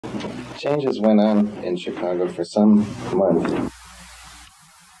changes went on in Chicago for some months.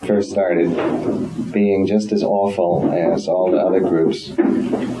 First started being just as awful as all the other groups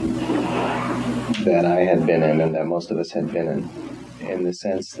that I had been in and that most of us had been in the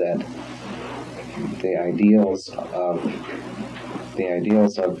sense that the ideals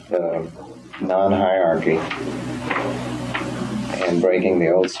of non-hierarchy and breaking the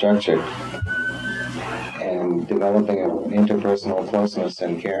old structure and developing an interpersonal closeness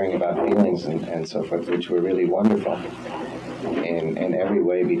and caring about feelings and so forth, which were really wonderful in every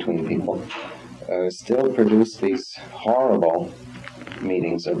way between people, still produced these horrible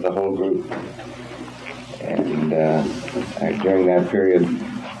meetings of the whole group. And during that period,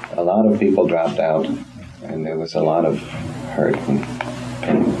 a lot of people dropped out, and there was a lot of hurt and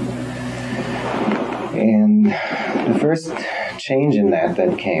pain. And the first change in that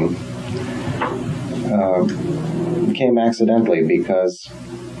came accidentally because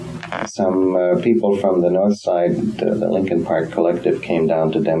some people from the north side, the Lincoln Park Collective, came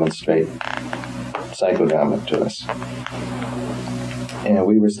down to demonstrate psychodrama to us. And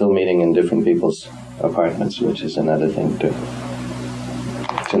we were still meeting in different people's apartments, which is another thing to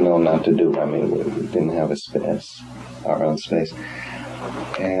know not to do. I mean, we didn't have a space, our own space.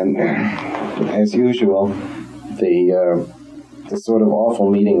 And as usual, the sort of awful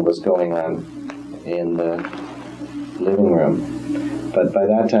meeting was going on in the living room. But by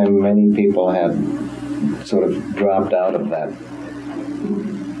that time, many people had sort of dropped out of that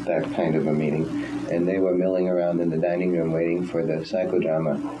kind of a meeting, and they were milling around in the dining room waiting for the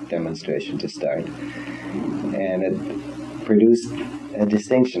psychodrama demonstration to start. And it produced a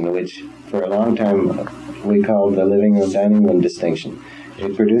distinction, which for a long time we called the living room, dining room distinction.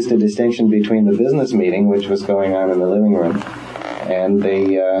 It produced a distinction between the business meeting, which was going on in the living room, and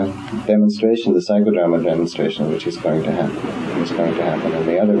the demonstration, the psychodrama demonstration, which was going to happen in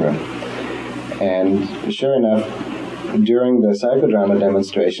the other room. And sure enough, during the psychodrama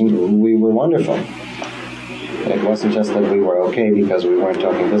demonstration, we were wonderful. It wasn't just that we were okay because we weren't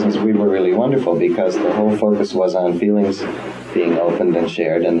talking business. We were really wonderful because the whole focus was on feelings being opened and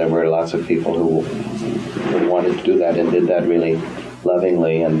shared, and there were lots of people who wanted to do that and did that really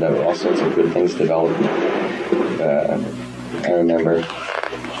lovingly, and all sorts of good things developed. I remember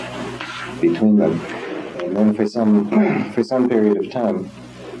between them. And then for some period of time,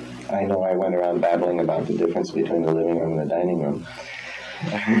 I know I went around babbling about the difference between the living room and the dining room,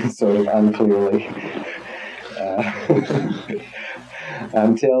 sort of unclearly,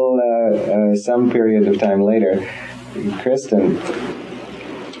 until some period of time later, Preston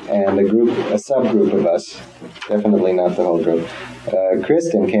and a subgroup of us, definitely not the whole group,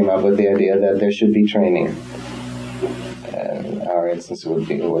 Preston came up with the idea that there should be training. Our instance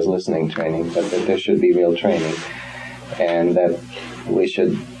was listening training, but that there should be real training, and that we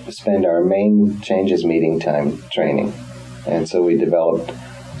should spend our main changes meeting time training. And so we developed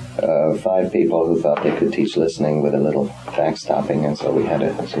 5 people who thought they could teach listening with a little backstopping, and so we had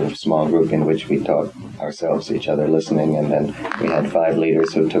a sort of small group in which we taught ourselves, each other, listening, and then we had 5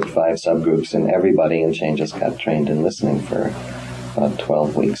 leaders who took 5 subgroups, and everybody in changes got trained in listening for about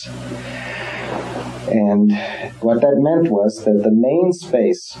 12 weeks. And what that meant was that the main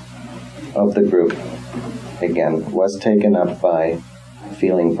space of the group, again, was taken up by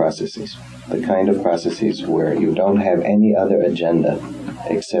feeling processes, the kind of processes where you don't have any other agenda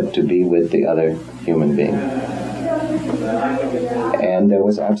except to be with the other human being. And there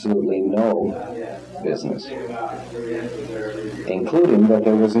was absolutely no business, including that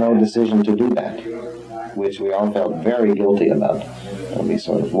there was no decision to do that, which we all felt very guilty about. And we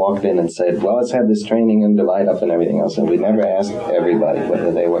sort of walked in and said, well, let's have this training and divide up and everything else. And we never asked everybody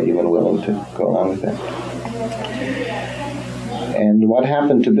whether they were even willing to go along with that. And what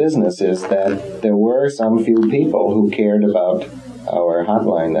happened to business is that there were some few people who cared about our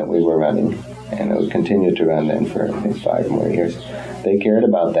hotline that we were running, and it would continue to run then for, I think, 5 more years. They cared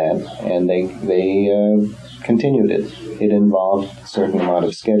about that, and they continued it. It involved a certain amount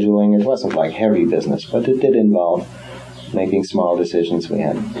of scheduling. It wasn't like heavy business, but it did involve making small decisions. We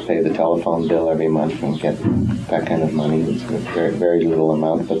had to pay the telephone bill every month and get that kind of money. It was a very, very little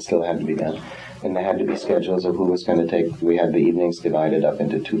amount, but still had to be done. And there had to be schedules of who was going to take. We had the evenings divided up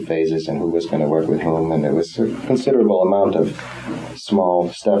into 2 phases and who was going to work with whom. And there was a considerable amount of small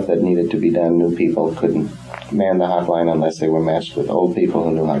stuff that needed to be done. New people couldn't man the hotline unless they were matched with old people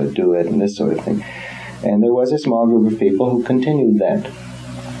who knew how to do it and this sort of thing. And there was a small group of people who continued that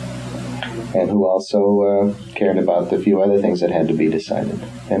and who also cared about the few other things that had to be decided.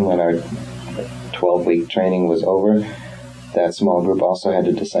 And when our 12-week training was over, that small group also had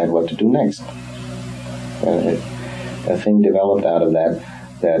to decide what to do next. A thing developed out of that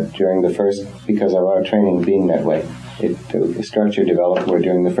that during the first, because of our training being that way, the structure developed where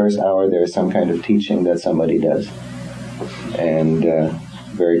during the first hour there is some kind of teaching that somebody does. And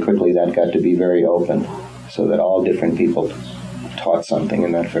very quickly that got to be very open, so that all different people taught something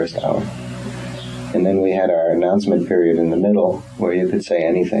in that first hour. And then we had our announcement period in the middle, where you could say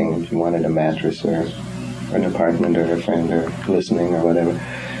anything if you wanted a mattress or an apartment or a friend or listening or whatever.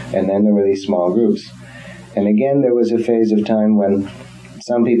 And then there were these small groups. And again, there was a phase of time when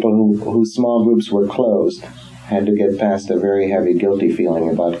some people whose small groups were closed had to get past a very heavy guilty feeling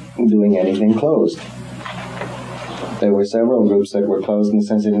about doing anything closed. There were several groups that were closed in the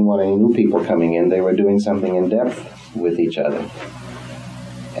sense they didn't want any new people coming in. They were doing something in depth with each other.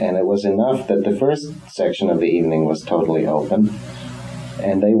 And it was enough that the first section of the evening was totally open,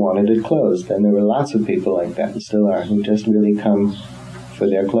 and they wanted it closed. And there were lots of people like that, and still are, who just really come for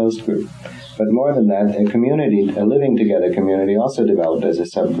their closed group. But more than that, a community, a living together community, also developed as a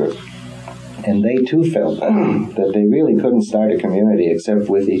subgroup. And they too felt that they really couldn't start a community except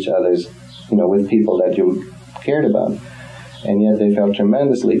with each other's, with people that you cared about. And yet they felt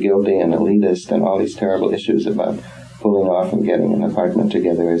tremendously guilty and elitist and all these terrible issues about pulling off and getting an apartment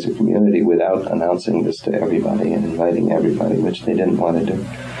together as a community without announcing this to everybody and inviting everybody, which they didn't want to do.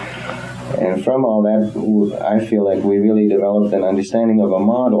 And from all that, I feel like we really developed an understanding of a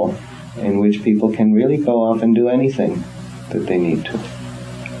model in which people can really go off and do anything that they need to.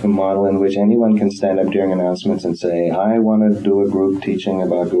 A model in which anyone can stand up during announcements and say, I want to do a group teaching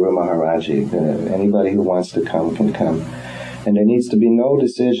about Guru Maharaji. Anybody who wants to come can come. And there needs to be no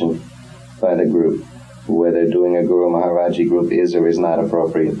decision by the group whether doing a Guru Maharaji group is or is not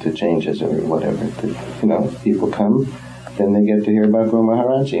appropriate to changes or whatever. People come, then they get to hear about Guru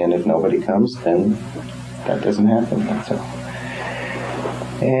Maharaji. And if nobody comes, then that doesn't happen. That's all.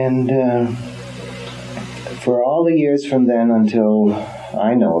 And for all the years from then until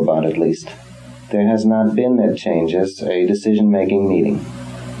I know about, at least, there has not been at Changes a decision-making meeting.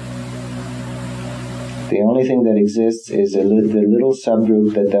 The only thing that exists is the little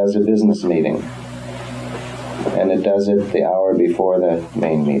subgroup that does a business meeting. And it does it the hour before the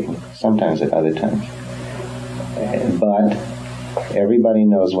main meeting, sometimes at other times. But everybody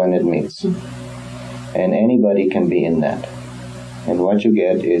knows when it meets. And anybody can be in that. And what you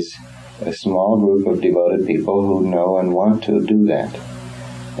get is a small group of devoted people who know and want to do that.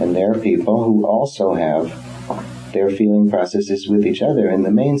 And there are people who also have their feeling processes with each other in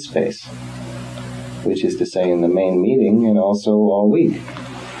the main space, which is to say in the main meeting and also all week.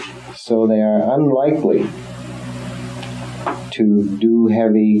 So they are unlikely to do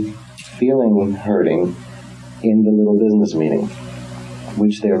heavy feeling hurting in the little business meeting,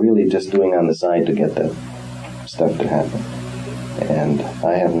 which they're really just doing on the side to get the stuff to happen. And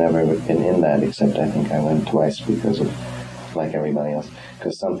I have never been in that, except I think I went twice because of, like everybody else,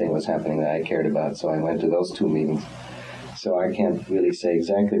 because something was happening that I cared about, so I went to those two meetings. So I can't really say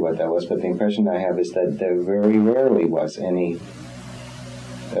exactly what that was, but the impression I have is that there very rarely was any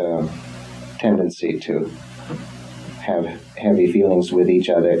tendency to have heavy feelings with each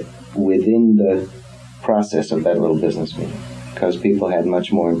other within the process of that little business meeting, because people had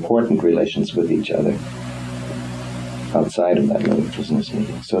much more important relations with each other outside of that little business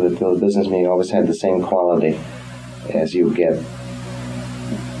meeting. So that the business meeting always had the same quality as you get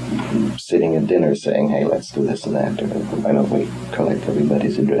sitting at dinner saying, hey, let's do this and that, or why don't we collect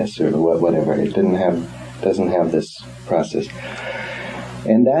everybody's address, or whatever. It doesn't have this process.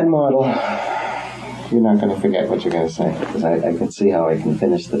 And that model, you're not going to forget what you're going to say, because I can see how I can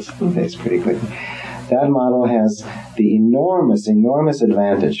finish this case pretty quickly. That model has the enormous, enormous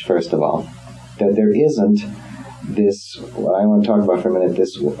advantage, first of all, that there isn't this, what I want to talk about for a minute,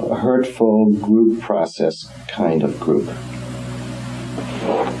 this hurtful group process kind of group,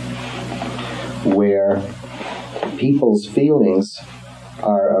 where people's feelings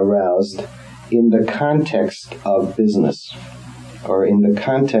are aroused in the context of business or in the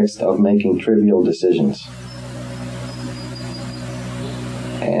context of making trivial decisions.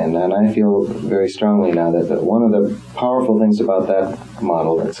 And I feel very strongly now that one of the powerful things about that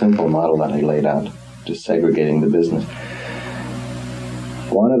model, that simple model that I laid out, just segregating the business,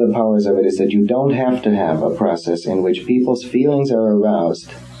 one of the powers of it is that you don't have to have a process in which people's feelings are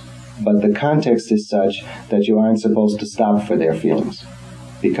aroused, but the context is such that you aren't supposed to stop for their feelings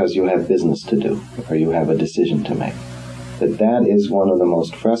because you have business to do or you have a decision to make. That is one of the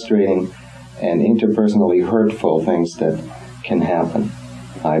most frustrating and interpersonally hurtful things that can happen,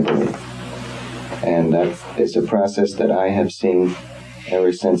 I believe. And that is a process that I have seen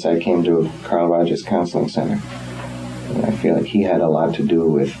ever since I came to Carl Rogers Counseling Center. And I feel like he had a lot to do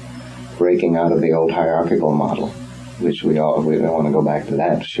with breaking out of the old hierarchical model which we don't want to go back to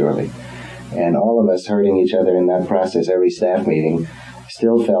that, surely. And all of us hurting each other in that process, every staff meeting,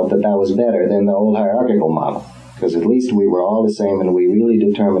 still felt that was better than the old hierarchical model, because at least we were all the same and we really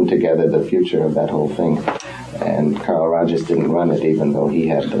determined together the future of that whole thing. And Carl Rogers didn't run it, even though he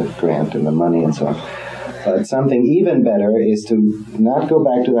had the grant and the money and so on. But something even better is to not go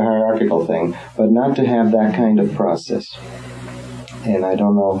back to the hierarchical thing, but not to have that kind of process. And I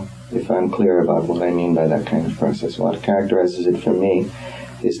don't know if I'm clear about what I mean by that kind of process. What characterizes it for me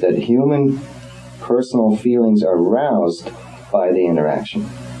is that human personal feelings are roused by the interaction.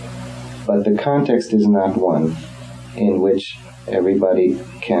 But the context is not one in which everybody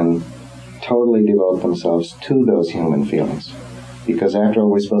can totally devote themselves to those human feelings. Because after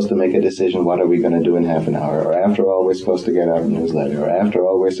all, we're supposed to make a decision, what are we going to do in half an hour? Or after all, we're supposed to get out a newsletter. Or after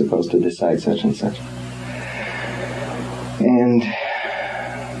all, we're supposed to decide such and such. And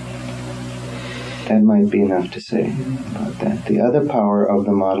that might be enough to say about that. The other power of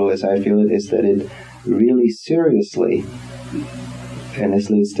the model, as I feel it, is that it really seriously, and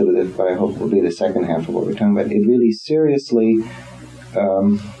this leads to what I hope will be the second half of what we're talking about, it really seriously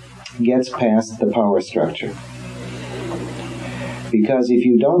gets past the power structure. Because if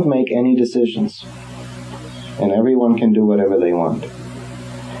you don't make any decisions, and everyone can do whatever they want,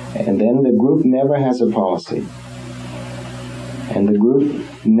 and then the group never has a policy, and the group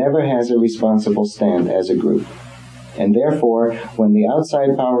never has a responsible stand as a group, and therefore, when the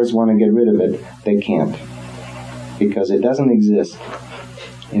outside powers want to get rid of it, they can't, because it doesn't exist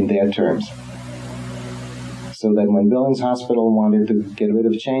in their terms. So that when Billings Hospital wanted to get rid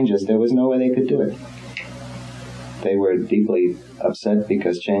of changes, there was no way they could do it. They were deeply upset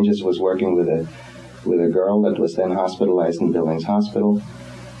because Changes was working with a girl that was then hospitalized in Billings Hospital.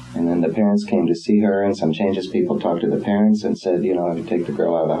 And then the parents came to see her, and some Changes people talked to the parents and said, if you take the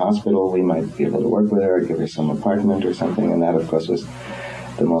girl out of the hospital, we might be able to work with her, give her some apartment or something. And that, of course, was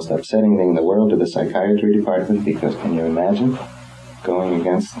the most upsetting thing in the world to the psychiatry department, because can you imagine going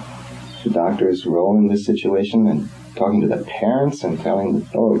against the doctor's role in this situation and talking to the parents and telling them,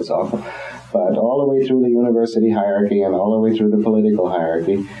 it was awful. But all the way through the university hierarchy and all the way through the political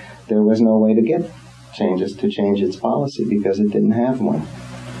hierarchy, there was no way to get Changes to change its policy because it didn't have one.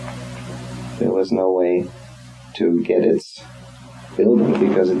 There was no way to get its building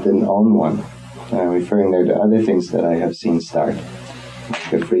because it didn't own one. I'm referring there to other things that I have seen start.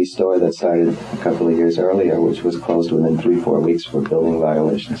 Like a free store that started a couple of years earlier, which was closed within 3-4 weeks for building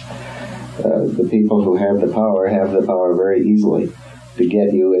violations. The people who have the power very easily to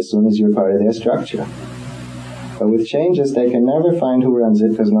get you as soon as you're part of their structure. But with Changes, they can never find who runs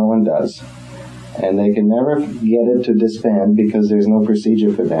it because no one does. And they can never get it to disband because there's no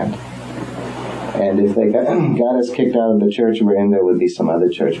procedure for that. And if they got us kicked out of the church we're in, there would be some other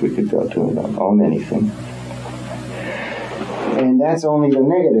church we could go to and don't own anything. And that's only the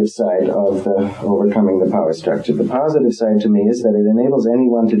negative side of the overcoming the power structure. The positive side to me is that it enables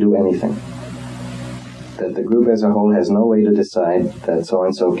anyone to do anything. That the group as a whole has no way to decide that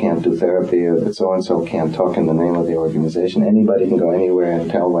so-and-so can't do therapy or that so-and-so can't talk in the name of the organization. Anybody can go anywhere and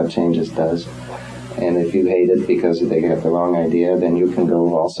tell what Changes does. And if you hate it because they have the wrong idea, then you can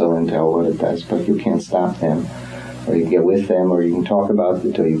go also and tell what it does, but you can't stop them. Or you can get with them, or you can talk about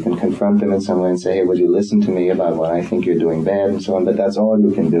it, or you can confront them in some way and say, hey, would you listen to me about what I think you're doing bad, and so on, but that's all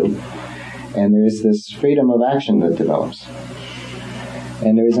you can do. And there is this freedom of action that develops.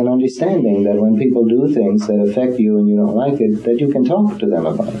 And there is an understanding that when people do things that affect you and you don't like it, that you can talk to them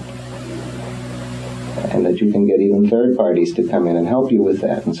about it. And that you can get even third parties to come in and help you with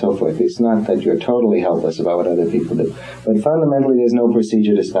that and so forth. It's not that you're totally helpless about what other people do. But fundamentally, there's no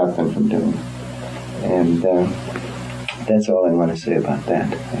procedure to stop them from doing it. And that's all I want to say about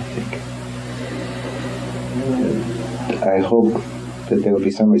that, I think. I hope that there will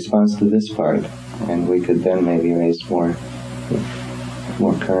be some response to this part, and we could then maybe raise more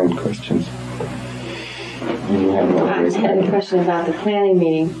current questions. I had a question about the planning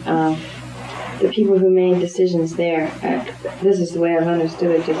meeting. The people who made decisions there, this is the way I've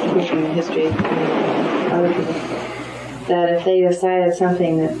understood it, just keeping the history of other people, that if they decided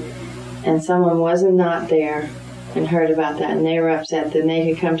something and someone wasn't not there and heard about that and they were upset, then they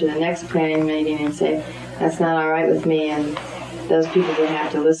could come to the next planning meeting and say, that's not all right with me, and those people would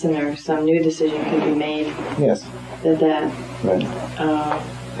have to listen, or some new decision could be made. Yes. Right.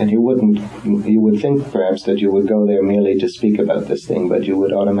 And you would think perhaps that you would go there merely to speak about this thing, but you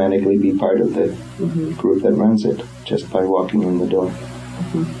would automatically be part of the group that runs it just by walking in the door.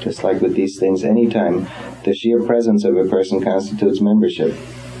 Just like with these things, anytime the sheer presence of a person constitutes membership,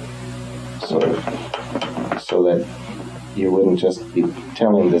 sort of, so that You wouldn't just be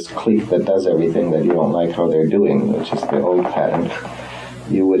telling this clique that does everything that you don't like how they're doing, which is the old pattern.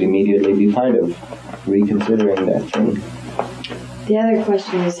 You would immediately be part of reconsidering that thing. The other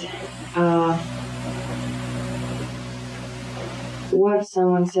question is, what if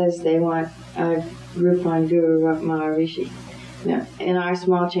someone says they want a group on Guru Maharishi? Now, in our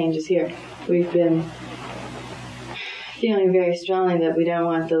small changes here, we've been feeling very strongly that we don't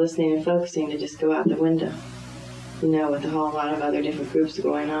want the listening and focusing to just go out the window. With a whole lot of other different groups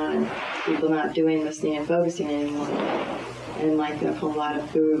going on and people not doing listening and focusing anymore. And like a whole lot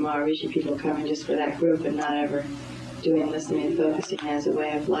of Guru Maharishi people coming just for that group and not ever doing listening and focusing as a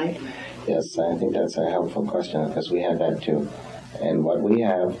way of life. Yes, I think that's a helpful question because we have that too. And what we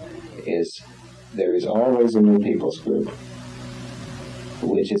have is there is always a new people's group,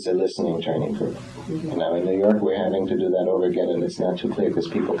 which is a listening training group. Mm-hmm. Now in New York we're having to do that over again, and it's not too clear because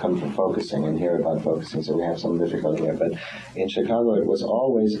people come from focusing and hear about focusing, so we have some difficulty there. But in Chicago it was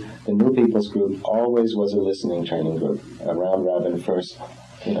always, the new people's group always was a listening training group, a round robin first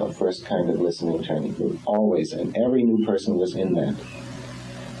kind of listening training group, always, and every new person was in that.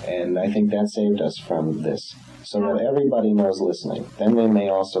 And I think that saved us from this, so that everybody knows listening. Then they may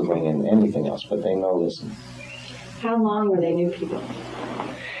also bring in anything else, but they know listening. How long were they new people?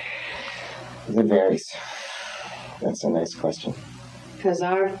 It varies. That's a nice question. Because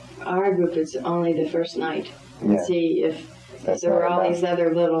our group is only the first night. Yeah. See, if there were all these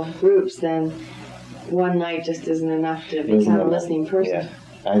other little groups, then one night just isn't enough to become a listening person.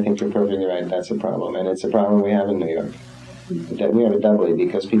 Yeah, I think you're perfectly right. That's a problem. And it's a problem we have in New York. Mm-hmm. We have it doubly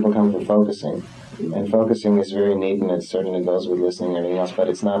because people come from focusing. Mm-hmm. And focusing is very neat, and it certainly goes with listening and everything else, but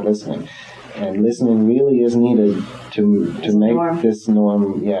it's not listening. And listening really is needed to make norm. This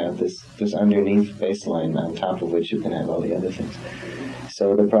norm, this underneath baseline on top of which you can have all the other things.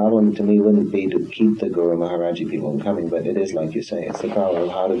 So the problem to me wouldn't be to keep the Guru Maharaji people coming, but it is like you say, it's the problem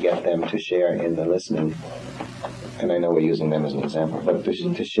of how to get them to share in the listening. And I know we're using them as an example, but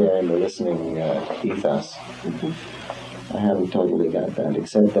to share in the listening ethos. Mm-hmm. I haven't totally got that,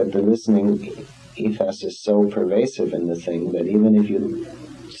 except that the listening ethos is so pervasive in the thing that even if you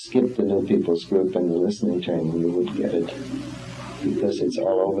skip the new people's group and the listening training, you would get it, because it's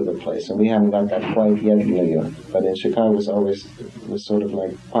all over the place. And we haven't got that quite yet in New York. But in Chicago, it was sort of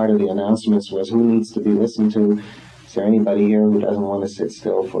like part of the announcements was who needs to be listened to. Is there anybody here who doesn't want to sit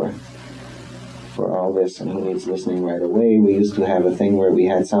still for all this and who needs listening right away? We used to have a thing where we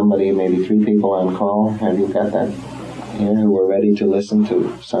had somebody, maybe 3 people on call. Have you got that here? Who were ready to listen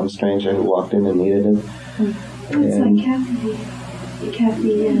to some stranger who walked in and needed it. It's like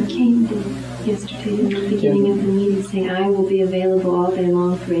Kathy came yesterday in the beginning of the meeting saying, I will be available all day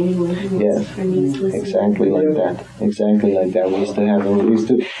long for anyone who needs listening. Exactly like that. We used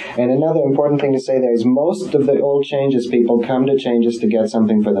to. And another important thing to say there is most of the old changes people come to changes to get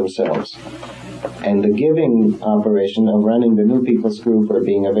something for themselves. And the giving operation of running the new people's group or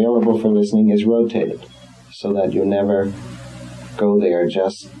being available for listening is rotated, so that you never go there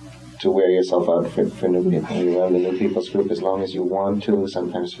just to wear yourself out for new people. You run the new people's group as long as you want to,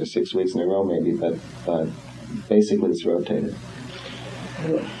 sometimes for 6 weeks in a row maybe, but basically it's rotated.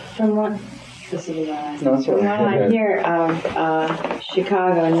 From what I hear of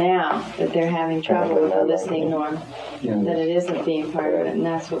Chicago now, that they're having trouble with the listening norm, that it isn't being part of it, and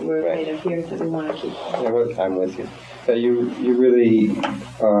that's what we're afraid of here, that we want to keep. I'm with you. You really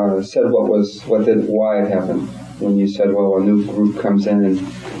said why it happened when you said, well, a new group comes in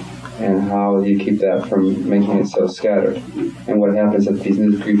and how do you keep that from making it so scattered? And what happens if these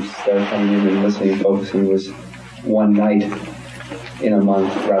new groups start coming in and listening and focusing was one night in a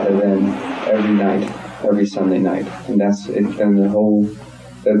month rather than every night, every Sunday night. And that's it. And the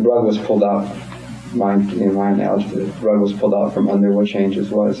rug was pulled out, in my analogy, the rug was pulled out from under what changes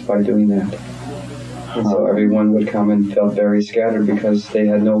was by doing that. And so everyone would come and felt very scattered because they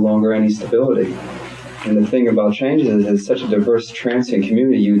had no longer any stability. And the thing about changes is it's such a diverse transient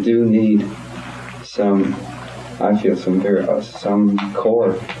community, you do need some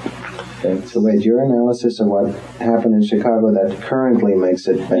core. Okay. So wait, your analysis of what happened in Chicago that currently makes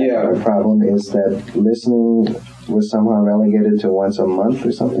it a problem is that listening was somehow relegated to once a month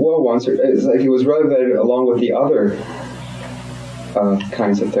or something? Well, it's like it was relegated along with the other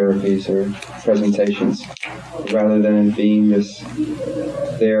kinds of therapies or presentations, rather than being just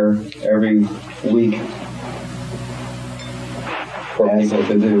there every week for people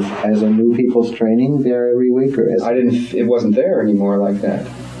to do. As a new people's training there every week, or as it wasn't there anymore like that.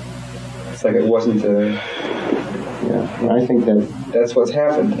 It's like it wasn't I think that that's what's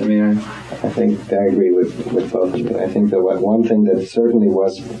happened. I mean, I think I agree with both of you. I think that one thing that certainly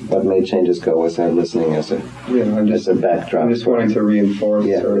was what made changes go was that listening as a backdrop. I'm just wanting to reinforce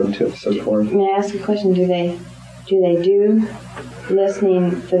or to support. May I ask a question? Do they do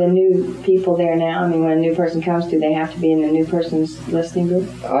listening for the new people there now? I mean, when a new person comes, do they have to be in the new person's listening group?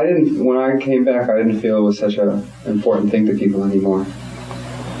 When I came back, I didn't feel it was such an important thing to people anymore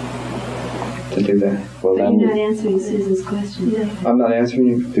to do that. Well, but you're not answering Susan's question. I'm not answering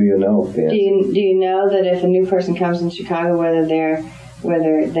you. Do you know? Do you know that if a new person comes in Chicago, whether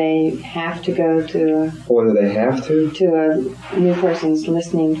they have to go to whether they have to a new person's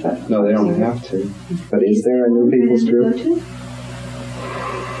listening? No, they don't have to. But is there a new people's group?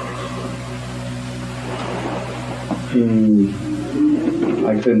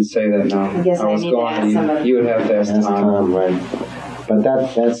 I couldn't say that now. I guess I was going. You would have to ask Tom. Right. But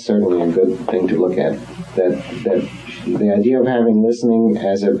that's certainly a good thing to look at. That the idea of having listening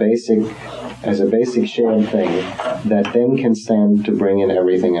as a basic shared thing that then can stand to bring in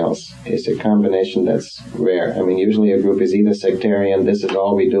everything else is a combination that's rare. I mean, usually a group is either sectarian, this is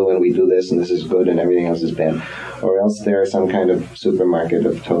all we do and we do this and this is good and everything else is bad, or else there's some kind of supermarket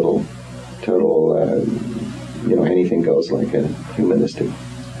of total anything goes, like a humanistic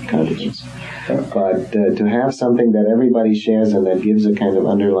consciousness. But to have something that everybody shares and that gives a kind of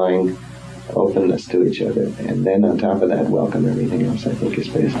underlying openness to each other, and then on top of that welcome everything else, I think is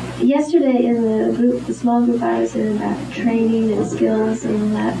basic. Yesterday in the small group I was in about training and skills and all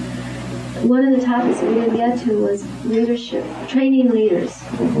that, one of the topics that we didn't get to was leadership, training leaders.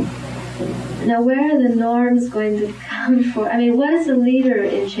 Mm-hmm. Now, where are the norms going to come for? I mean, what is a leader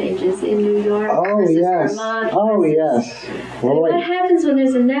in changes in New York versus Vermont? Yes. Well, what happens when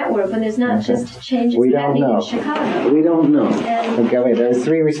there's a network, when there's not just changes happening in Chicago? We don't know. Okay, wait, there's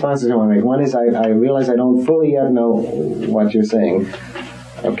three responses I want to make. One is I realize I don't fully yet know what you're saying.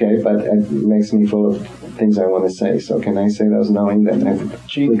 Okay, but it makes me full of things I want to say. So can I say those knowing that I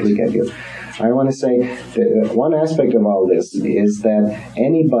completely get you? I want to say that one aspect of all this is that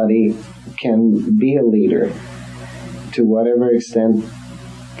anybody can be a leader to whatever extent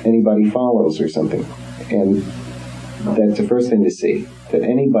anybody follows or something. And that's the first thing to see, that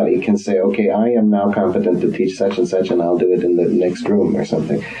anybody can say, okay, I am now competent to teach such and such, and I'll do it in the next room or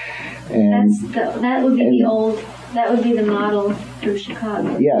something. And that would be that would be the model for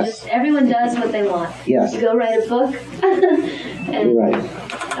Chicago. Yes. Just everyone does what they want. Yes. You go write a book. And,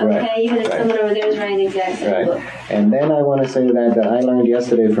 even if someone over there is writing the exact same book. And then I want to say that I learned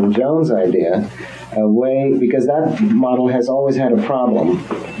yesterday from Joan's idea a way, because that model has always had a problem,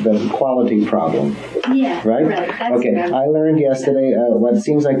 the quality problem. Yeah. Right? Okay. I learned yesterday what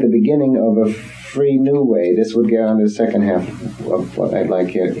seems like the beginning of a free new way. This would get on the second half of what I'd like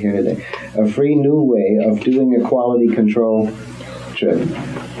here today. A free new way of doing a quality control trip.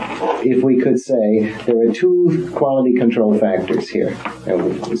 If we could say there are two quality control factors here,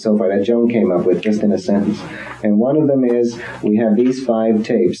 so far that Joan came up with just in a sentence. And one of them is we have these 5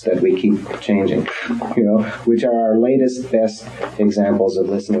 tapes that we keep changing, which are our latest, best examples of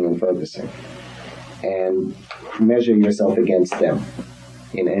listening and focusing. And measure yourself against them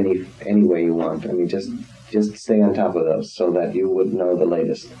in any way you want. I mean, just stay on top of those so that you would know the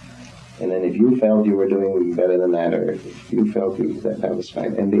latest. And then if you felt you were doing better than that, or if you felt that was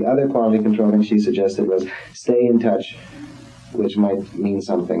fine. And the other quality control thing she suggested was stay in touch, which might mean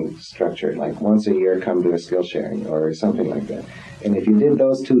something structured, like once a year come to a skill sharing or something like that. And if you did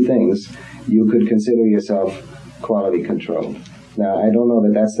those 2 things, you could consider yourself quality controlled. Now, I don't know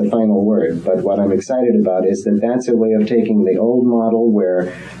that that's the final word, but what I'm excited about is that that's a way of taking the old model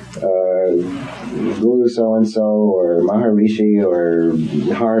where Guru so-and-so or Maharishi or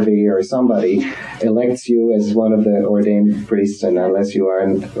Harvey or somebody elects you as one of the ordained priests, and unless you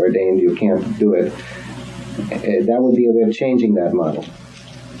aren't ordained, you can't do it. That would be a way of changing that model.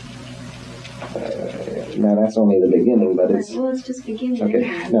 Now, that's only the beginning, but it's... Well, it's just beginning. Okay.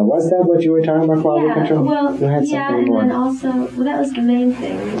 Now, was that what you were talking about, quality control? Well, you had something more. And then also, that was the main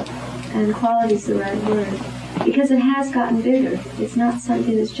thing, and quality is the right word, because it has gotten bigger. It's not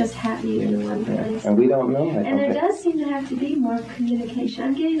something that's just happening in one place. And we don't know. And there does seem to have to be more communication.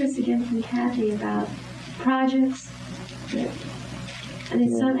 I'm getting this again from Kathy about projects.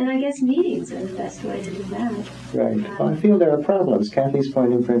 And I guess meetings are the best way to do that. Right. Well, I feel there are problems. Kathy's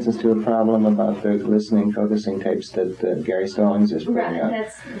pointing, for instance, to a problem about the listening, focusing tapes that Gary Stallings is putting out.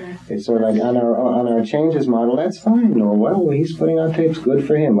 It's sort of like on our changes model, that's fine. Or, well, he's putting out tapes, good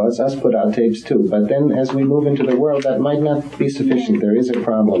for him. Let's us put out tapes too. But then as we move into the world, that might not be sufficient. There is a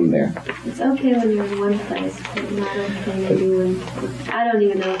problem there. It's okay when you're in one place, but not okay maybe when... I don't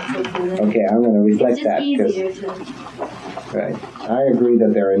even know if it's okay. Okay, I'm going to reflect that. It's just easier to... Right. I agree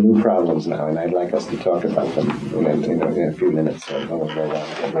that there are new problems now, and I'd like us to talk about them in a few minutes. So I don't want to go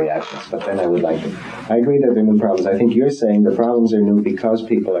down with reactions, but then I would like to. I agree that there are new problems. I think you're saying the problems are new because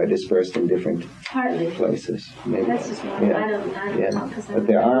people are dispersed in different places. Maybe. That's just one. Yeah. I don't know. But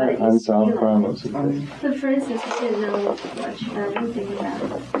there are unsolved problems. But for instance, I didn't know much about anything about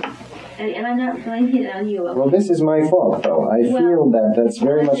it. And I'm not blaming it on you. Well, this is my fault, though. I feel that's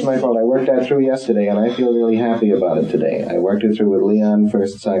very much my fault. I worked that through yesterday, and I feel really happy about it today. I worked it through with Leon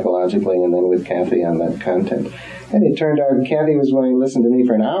first psychologically, and then with Kathy on that content. And it turned out Kathy was willing to listen to me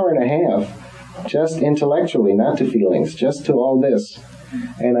for an hour and a half, just intellectually, not to feelings, just to all this.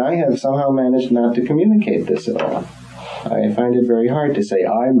 And I have somehow managed not to communicate this at all. I find it very hard to say,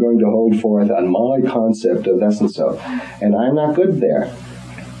 I'm going to hold forth on my concept of this and so. And I'm not good there.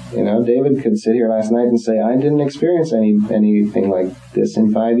 You know, David could sit here last night and say, I didn't experience anything like this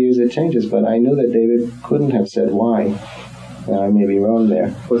in 5 years. It changes. But I knew that David couldn't have said why. I may be wrong there.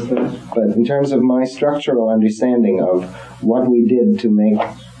 What's that? But in terms of my structural understanding of what we did to make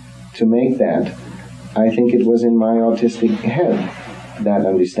that, I think it was in my autistic head, that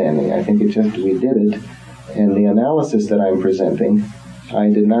understanding. I think we did it. And the analysis that I'm presenting, I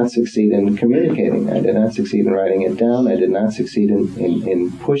did not succeed in communicating. I did not succeed in writing it down. I did not succeed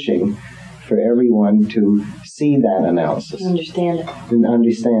in pushing for everyone to see that analysis. Understand it. And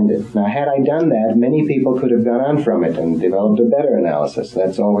understand it. Now, had I done that, many people could have gone on from it and developed a better analysis.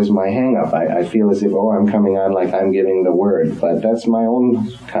 That's always my hang-up. I feel as if, I'm coming on like I'm giving the word. But that's my own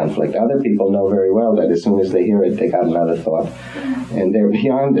conflict. Other people know very well that as soon as they hear it, they got another thought. And they're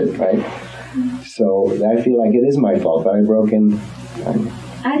beyond it, right? So I feel like it is my fault, but I broke in.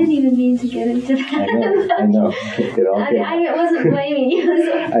 I didn't even mean to get into that. I know. I wasn't blaming you.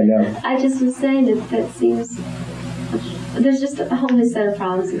 So I know. I just was saying that seems... There's just a whole new set of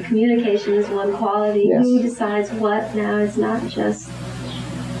problems. And communication is one quality. Yes. Who decides what now? It's not just...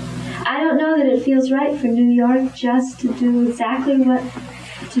 I don't know that it feels right for New York just to do exactly what...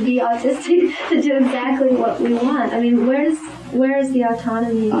 To be autistic, to do exactly what we want. I mean, where is the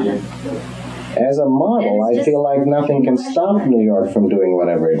autonomy in it? As a model, I feel like nothing can stop New York from doing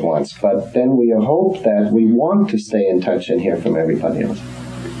whatever it wants. But then we hope that we want to stay in touch and hear from everybody else.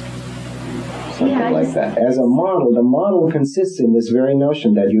 Something like that. As a model, the model consists in this very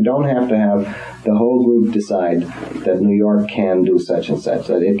notion that you don't have to have the whole group decide that New York can do such and such,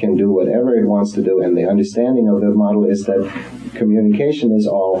 that it can do whatever it wants to do. And the understanding of the model is that communication is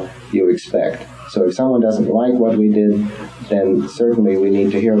all you expect. So if someone doesn't like what we did, then certainly we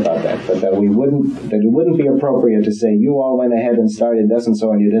need to hear about that. But that it wouldn't be appropriate to say, you all went ahead and started this and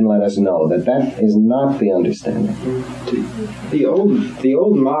so, and you didn't let us know. That is not the understanding. The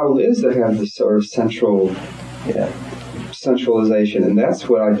old model is to have this sort of centralization, and that's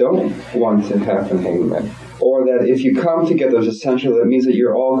what I don't want to happen. Amen. Or that if you come together as a central, that means that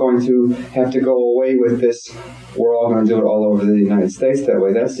you're all going to have to go away with this. We're all going to do it all over the United States that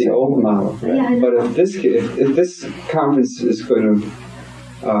way. That's the old model. Right? Yeah, but if this conference is going to,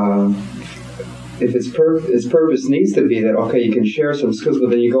 if its purpose needs to be that, okay, you can share some skills,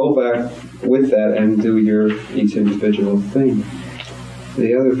 but then you go back with that and do each individual thing.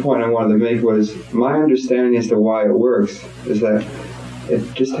 The other point I wanted to make was my understanding as to why it works is that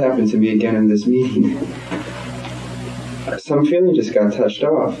it just happened to me again in this meeting. Some feeling just got touched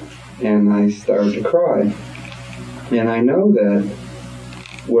off, and I started to cry. And I know that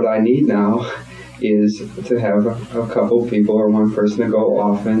what I need now is to have a couple people or one person to go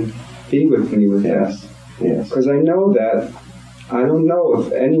off and be with me with that. Yes. Because I know that I don't know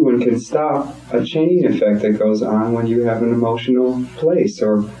if anyone can stop a chain effect that goes on when you have an emotional place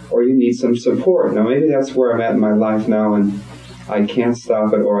or you need some support. Now, maybe that's where I'm at in my life now, and I can't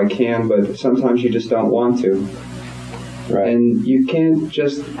stop it, or I can, but sometimes you just don't want to. Right. And you can't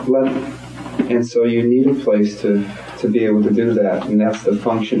just and so you need a place to be able to do that. And that's the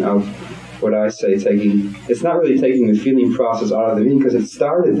function of what I say, it's not really taking the feeling process out of the meeting, because it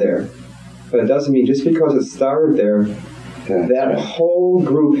started there. But it doesn't mean just because it started there, that whole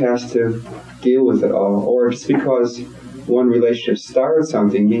group has to deal with it all. Or just because one relationship started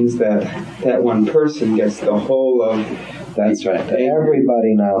something means that that one person gets the whole of... That's right.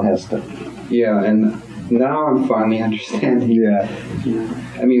 Everybody now has to... Yeah, and now I'm finally understanding. Yeah.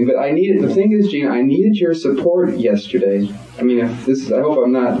 I mean, but the thing is, Gene, I needed your support yesterday. I mean, I hope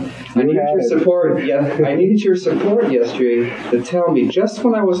I'm not... I needed your support. Yeah, I needed your support yesterday to tell me, just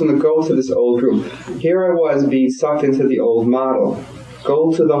when I was going to go to this old group, here I was being sucked into the old model.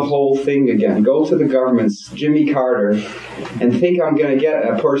 Go to the whole thing again. Go to the government's Jimmy Carter and think I'm going to get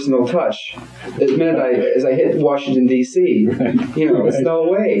a personal touch. The minute as I hit Washington, D.C., it's no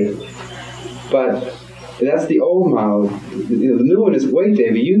way. But that's the old model. the new one is, wait,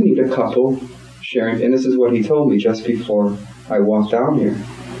 David, you need a couple sharing. And this is what he told me just before I walked down here.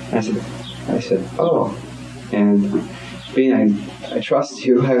 I said, oh. And being I trust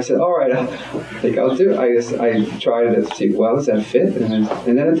you, I said, all right, I think I'll do it. I tried to see, well, does that fit? And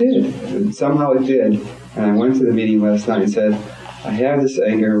then it did. And somehow it did. And I went to the meeting last night and said, I have this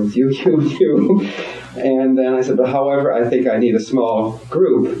anger with you. And then I said, but however, I think I need a small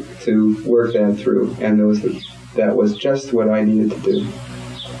group to work that through. And that was just what I needed to do.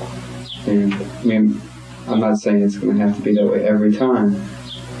 And I mean, I'm not saying it's going to have to be that way every time.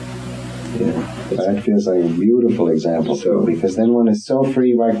 Yeah, that feels like a beautiful example, because then one is so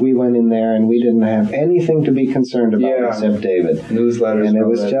free. Like we went in there and we didn't have anything to be concerned about except David. Newsletters. And it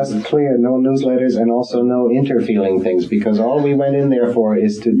was just clear, no newsletters and also no interfeeling things, because all we went in there for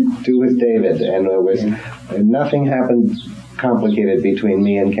is to do with David. And there was nothing happened complicated between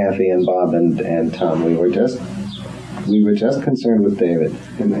me and Kathy and Bob and Tom. We were just concerned with David,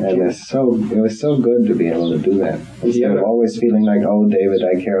 and it was so good to be able to do that instead of always feeling like, oh, David,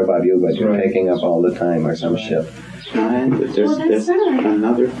 I care about you, but you're taking up all the time or some shit. And there's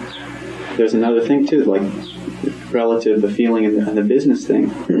another thing too, like relative to the feeling and the business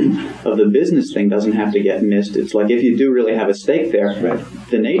thing. Of the business thing doesn't have to get missed. It's like if you do really have a stake there,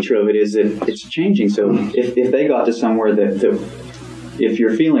 the nature of it is that it's changing. So if they got to somewhere that if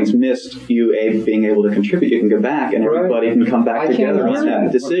your feelings missed you being able to contribute, you can go back and everybody can come back together on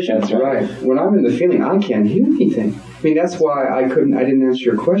that decision. That's right. When I'm in the feeling, I can't hear anything. I mean, that's why I didn't answer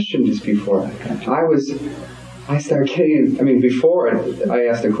your question just before. I started getting, I mean, before I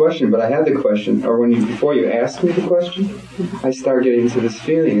asked the question, but I had the question, or before you asked me the question, I started getting into this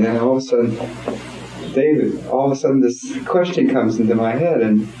feeling, and then all of a sudden, David, this question comes into my head,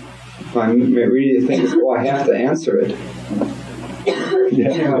 and my immediate thing is, I have to answer it.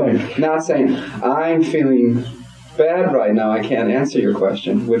 Not saying I'm feeling bad right now, I can't answer your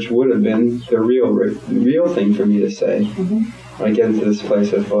question, which would have been the real thing for me to say. When I get into this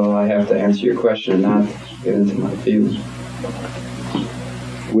place of, I have to answer your question and not get into my feelings.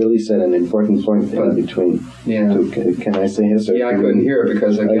 Willie said an important point in between. Yeah. Can I say his? I couldn't hear it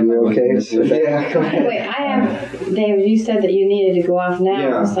because again, are you okay? Yeah, go ahead. Wait, David, you said that you needed to go off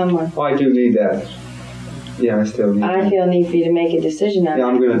now somewhere. Oh, I do need that. Yeah, I still need I feel a need for you to make a decision on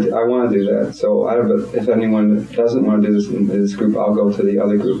that. I want to do that. So if anyone doesn't want to do this in this group, I'll go to the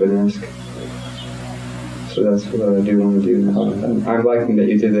other group and ask. So that's what I do want to do now. I'm liking that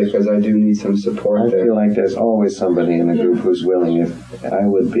you did that because I do need some support there. I feel like there's always somebody in a group who's willing. If I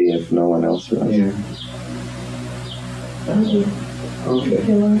would be, if no one else was. Yeah. Okay.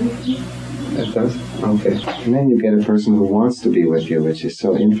 That does? Okay. And then you get a person who wants to be with you, which is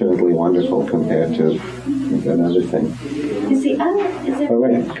so infinitely wonderful compared to another thing. Is the other... But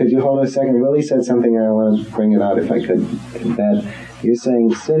wait, could you hold a second? Willie said something, and I want to bring it out if I could. That you're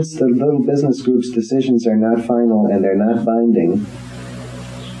saying, since the little business group's decisions are not final and they're not binding,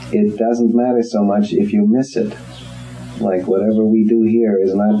 it doesn't matter so much if you miss it. Like, whatever we do here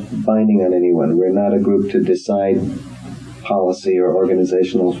is not binding on anyone. We're not a group to decide policy or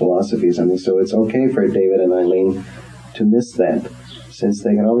organizational philosophy or something. So it's okay for David and Eileen to miss that, since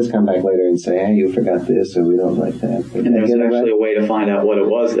they can always come back later and say, hey, you forgot this, or we don't like that. But and there's actually a way to find out what it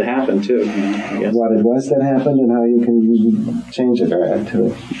was that happened, too. I guess. What it was that happened and how you can change it or add to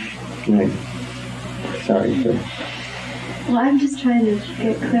it. Right. Sorry. Well, I'm just trying to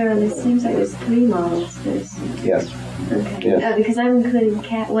get clear on this. Seems like there's 3 models. Yes. Okay. Yes. Because I'm including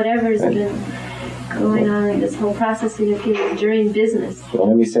whatever's been going on in this whole processing of feeling during business. Well,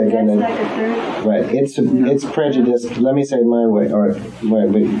 let me say again. That's like a third. Right. It's prejudiced. Let me say it my way, or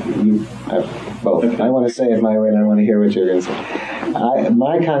you both. I want to say it my way, and I want to hear what you're going to say.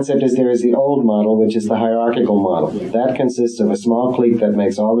 My concept is there is the old model, which is the hierarchical model. That consists of a small clique that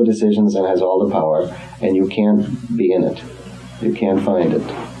makes all the decisions and has all the power, and you can't be in it. You can't find it,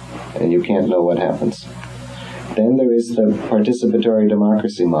 and you can't know what happens. Then there is the participatory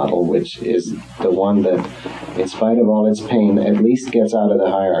democracy model, which is the one that, in spite of all its pain, at least gets out of the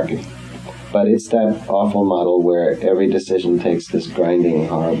hierarchy. But it's that awful model where every decision takes this grinding,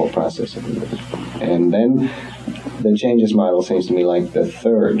 horrible process. And then the changes model seems to me like the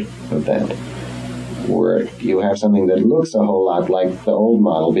third of that, where you have something that looks a whole lot like the old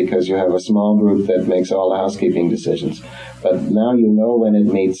model because you have a small group that makes all the housekeeping decisions. But now you know when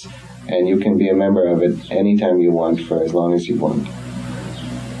it meets, and you can be a member of it anytime you want for as long as you want.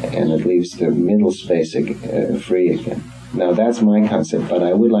 And it leaves the middle space free again. Now that's my concept, but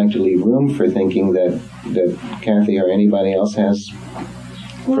I would like to leave room for thinking that Kathy or anybody else has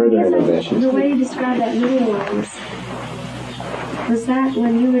further innovations. The way you described that middle one was that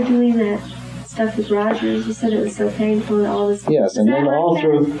when you were doing that stuff with Rogers. You said it was so painful and all this. Yes, and then all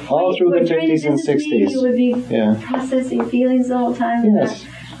through the 50s and 60s. You would be processing feelings the whole time. Yes.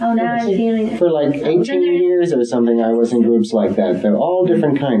 Oh, now I'm feeling it. For like 18 years or something, I was in groups like that. They're all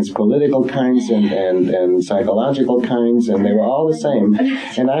different kinds, political kinds and psychological kinds, and they were all the same.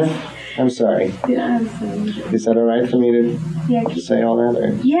 And I'm sorry. Yeah, I'm sorry. Is that all right for me to say all that?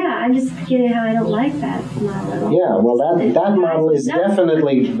 Or? Yeah, I'm just getting how I don't like that model at all. Yeah, well, that model is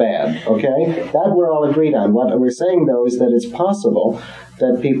definitely bad, okay? That we're all agreed on. What we're saying, though, is that it's possible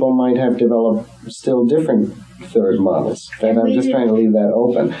that people might have developed still different third models. And I'm just trying to leave that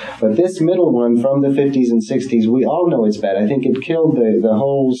open. But this middle one from the 50s and 60s, we all know it's bad. I think it killed the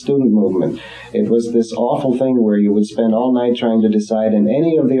whole student movement. It was this awful thing where you would spend all night trying to decide, and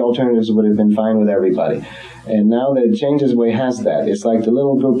any of the alternatives would have been fine with everybody. And now that Changes Way has that. It's like the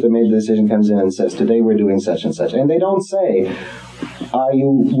little group that made the decision comes in and says, today we're doing such and such. And they don't say, are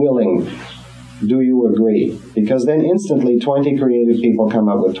you willing? Do you agree? Because then instantly 20 creative people come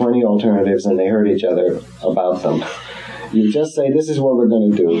up with 20 alternatives and they hurt each other about them. You just say, this is what we're going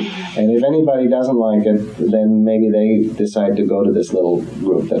to do. And if anybody doesn't like it, then maybe they decide to go to this little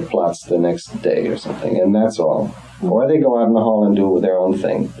group that plots the next day or something. And that's all. Or they go out in the hall and do their own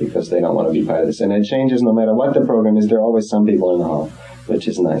thing because they don't want to be part of this. And it changes no matter what the program is. There are always some people in the hall, which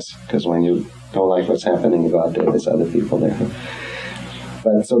is nice. Because when you don't like what's happening, you go out there, there's other people there.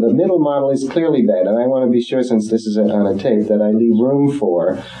 But so the middle model is clearly bad, and I want to be sure, since this is on a tape, that I leave room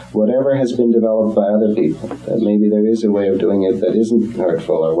for whatever has been developed by other people. That maybe there is a way of doing it that isn't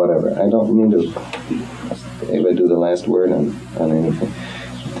hurtful or whatever. I don't mean to ever do the last word on anything.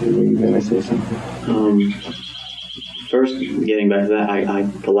 Were you going to say something? First, getting back to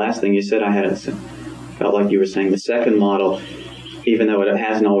that, the last thing you said, felt like you were saying the second model, even though it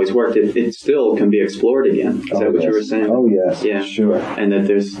hasn't always worked, it still can be explored again. Is that what you were saying? Oh, yes. Yeah. Sure. And that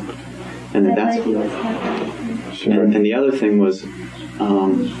there's... And that that's... Sure. And the other thing was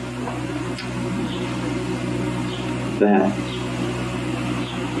that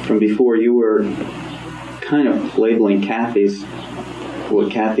from before you were kind of labeling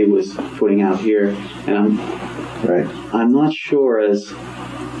what Kathy was putting out here, and I'm not sure as...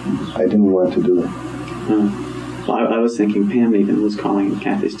 I didn't want to do it. I was thinking Pam even was calling it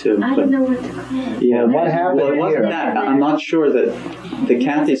Kathy's too. I didn't know what to call it. Yeah, what happened it wasn't here? that. I'm not sure that the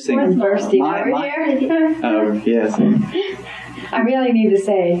Kathy's thing... Bursting over here. Oh, yes. I really need to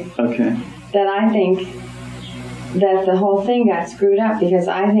say that I think that the whole thing got screwed up because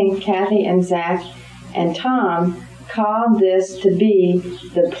I think Kathy and Zach and Tom called this to be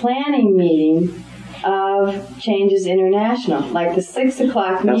the planning meeting of Changes International, like the 6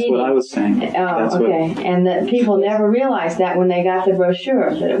 o'clock meeting. That's what I was saying. Oh, okay. And that people never realized that when they got the brochure,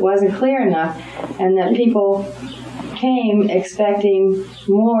 that it wasn't clear enough, and that people came expecting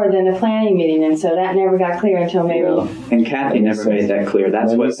more than a planning meeting, and so that never got clear until maybe. And Kathy never made that clear.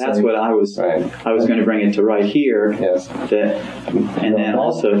 That's what I was. Right. I was going to bring it to right here. Yes. And then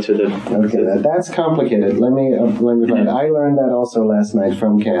also to the. Okay, that's complicated. Let me find. I learned that also last night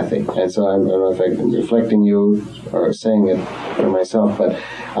from Kathy, and so I don't know if I'm reflecting you or saying it for myself, but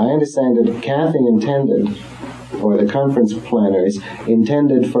I understand that Kathy intended, or the conference planners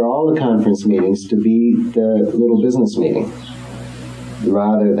intended, for all the conference meetings to be the little business meeting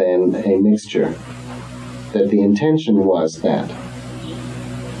rather than a mixture. That the intention was that.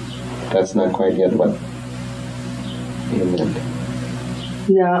 That's not quite yet what you meant.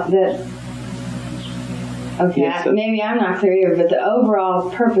 No, that... Okay, yes, maybe I'm not clear either, but the overall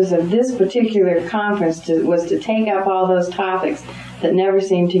purpose of this particular conference was to take up all those topics that never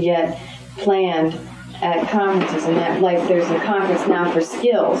seem to get planned at conferences, and that, like, there's a conference now for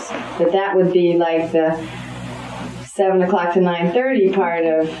skills, that would be like the 7 o'clock to 9:30 part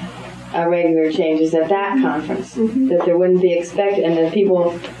of regular Changes at that conference, that there wouldn't be expected, and that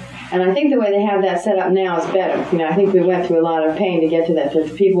people, and I think the way they have that set up now is better. You know, I think we went through a lot of pain to get to that the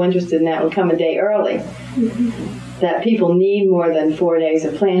people interested in that would come a day early. That people need more than 4 days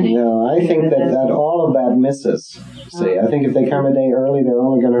of planning. No, I think that all of that misses. See, I think if they come a day early, they're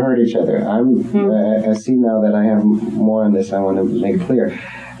only going to hurt each other. I see now that I have more on this I want to make clear.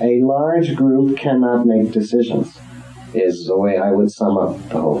 A large group cannot make decisions, is the way I would sum up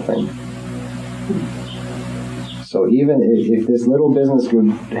the whole thing. So even if this little business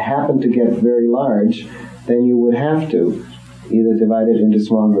group happened to get very large, then you would have to either divide it into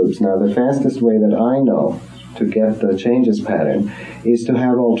small groups. Now, the fastest way that I know to get the changes pattern is to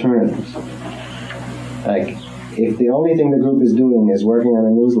have alternatives. Like, if the only thing the group is doing is working on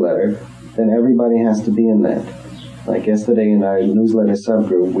a newsletter, then everybody has to be in that. Like yesterday in our newsletter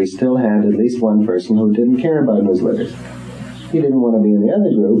subgroup, we still had at least one person who didn't care about newsletters. He didn't want to be in the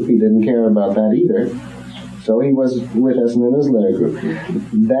other group. He didn't care about that either. So he was with us in the newsletter group.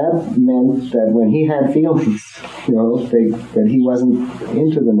 That meant that when he had feelings, that he wasn't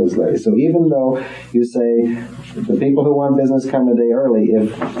into the newsletter. So even though you say the people who want business come a day early,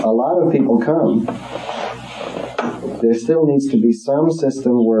 if a lot of people come, there still needs to be some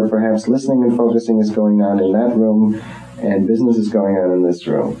system where perhaps listening and focusing is going on in that room and business is going on in this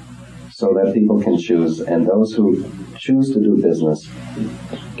room, so that people can choose, and those who choose to do business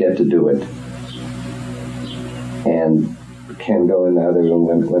get to do it and can go in the other room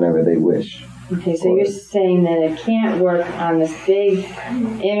whenever they wish. Okay, so you're saying that it can't work on this big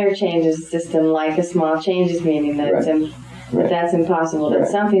interchanges system like a small changes meeting, that's impossible, that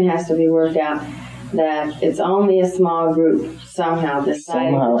something has to be worked out, that it's only a small group somehow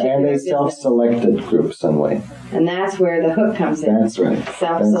deciding and a self-selected group some way. And that's where the hook comes in. That's right.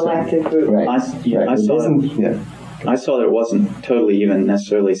 Self-selected group. Right. I saw that it wasn't totally even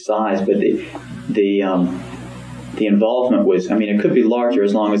necessarily size, but the involvement was, it could be larger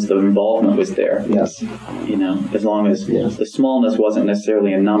as long as the involvement was there. Yes. As long as the smallness wasn't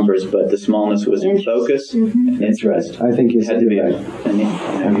necessarily in numbers, but the smallness was in focus and interest. I think you said it right.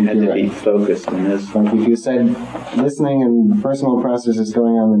 And you had to be focused in this. Like if you said listening and personal process is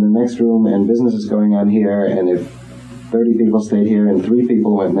going on in the next room and business is going on here, and if 30 people stayed here and 3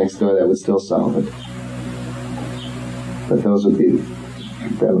 people went next door, that would still solve it. But those would be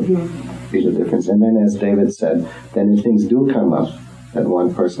the difference. And then, as David said, then if things do come up, that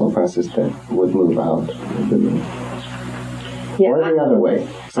one personal process that would move out of the room. Or the other way.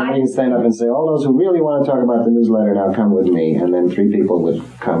 Somebody can stand up and say, all those who really want to talk about the newsletter now come with me, and then 3 people would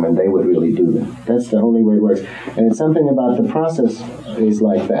come and they would really do that. That's the only way it works. And it's something about the process is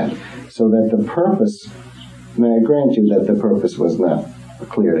like that, so that the purpose, may I grant you that the purpose was not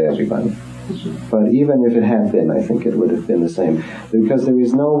clear to everybody. But even if it had been, I think it would have been the same. Because there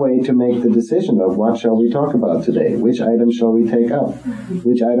is no way to make the decision of what shall we talk about today? Which item shall we take up?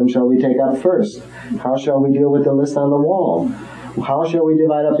 Which item shall we take up first? How shall we deal with the list on the wall? How shall we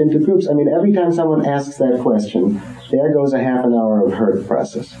divide up into groups? Every time someone asks that question, there goes a half an hour of hurt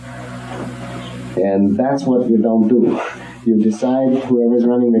process. And that's what you don't do. You decide, whoever's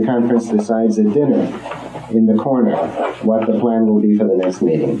running the conference decides at dinner in the corner what the plan will be for the next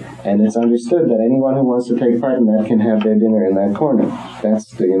meeting. And it's understood that anyone who wants to take part in that can have their dinner in that corner.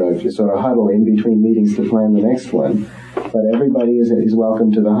 That's, if you sort of huddle in between meetings to plan the next one. But everybody is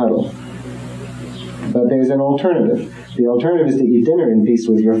welcome to the huddle. But there's an alternative. The alternative is to eat dinner in peace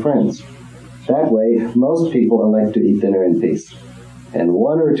with your friends. That way, most people elect to eat dinner in peace. And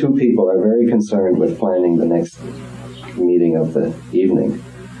 1 or 2 people are very concerned with planning the next meeting of the evening.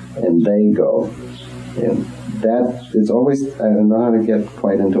 And they go. And that is always, I don't know how to get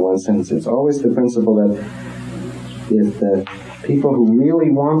quite into one sentence, it's always the principle that if the people who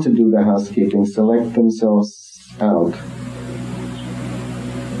really want to do the housekeeping select themselves out,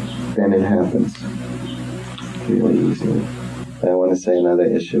 then it happens really easily. I want to say another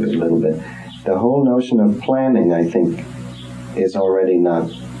issue a little bit. The whole notion of planning, I think, is already not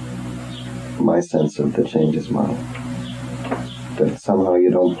my sense of the changes model. That somehow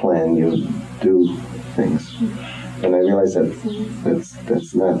you don't plan, you do things. And I realize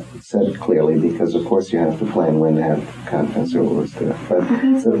that's not said clearly, because of course you have to plan when to have conference or stuff. But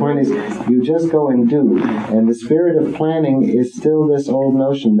the point is, you just go and do. And the spirit of planning is still this old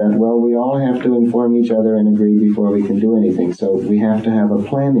notion that, well, we all have to inform each other and agree before we can do anything. So we have to have a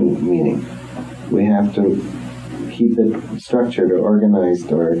planning meeting. We have to keep it structured or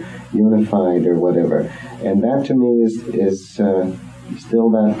organized or unified or whatever. And that to me is still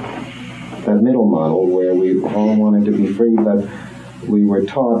that middle model where we all wanted to be free, but we were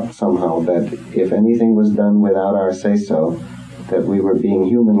taught somehow that if anything was done without our say-so, that we were being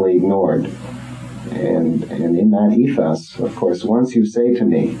humanly ignored. And in that ethos, of course, once you say to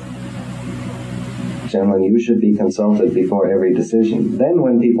me, Gendlin, you should be consulted before every decision, then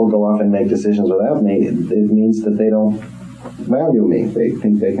when people go off and make decisions without me, it means that they don't value me. They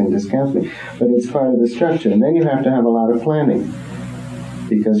think they can discount me. But it's part of the structure. And then you have to have a lot of planning,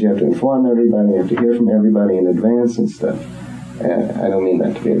 because you have to inform everybody, you have to hear from everybody in advance and stuff. I don't mean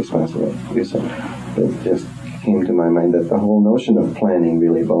that to be irresponsible, but it just came to my mind that the whole notion of planning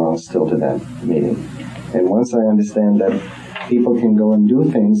really belongs still to that meeting. And once I understand that people can go and do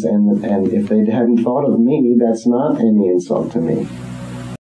things, and if they hadn't thought of me, that's not any insult to me.